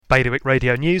Bailiwick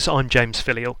Radio News, I'm James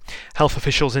Filial. Health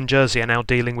officials in Jersey are now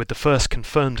dealing with the first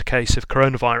confirmed case of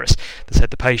coronavirus. They said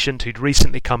the patient, who'd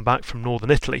recently come back from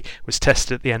northern Italy, was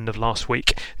tested at the end of last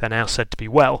week. They're now said to be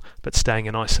well, but staying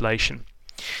in isolation.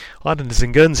 Islanders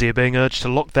in Guernsey are being urged to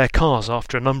lock their cars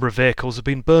after a number of vehicles have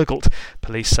been burgled.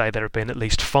 Police say there have been at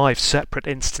least 5 separate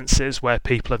instances where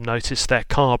people have noticed their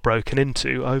car broken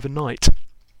into overnight.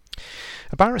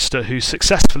 A barrister who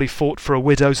successfully fought for a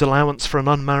widow's allowance for an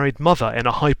unmarried mother in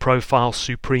a high-profile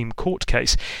Supreme Court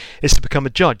case is to become a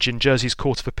judge in Jersey's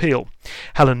Court of Appeal.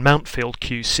 Helen Mountfield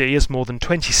QC has more than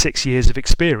 26 years of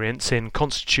experience in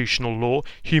constitutional law,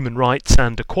 human rights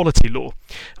and equality law,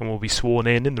 and will be sworn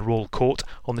in the Royal Court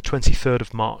on the 23rd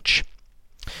of March.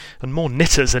 And more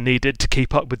knitters are needed to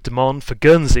keep up with demand for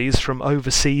Guernseys from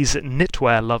overseas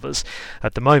knitwear lovers.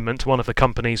 At the moment, one of the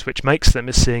companies which makes them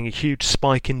is seeing a huge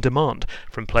spike in demand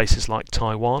from places like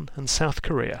Taiwan and South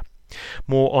Korea.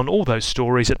 More on all those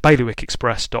stories at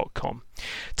bailiwickexpress.com.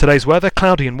 Today's weather,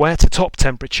 cloudy and wet, a top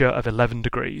temperature of 11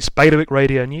 degrees. Bailiwick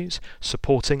Radio News,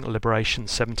 supporting Liberation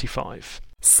 75.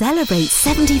 Celebrate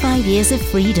 75 years of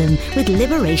freedom with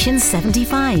Liberation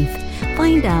 75.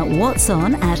 Find out what's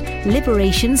on at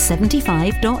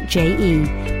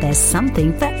liberation75.je. There's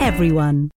something for everyone.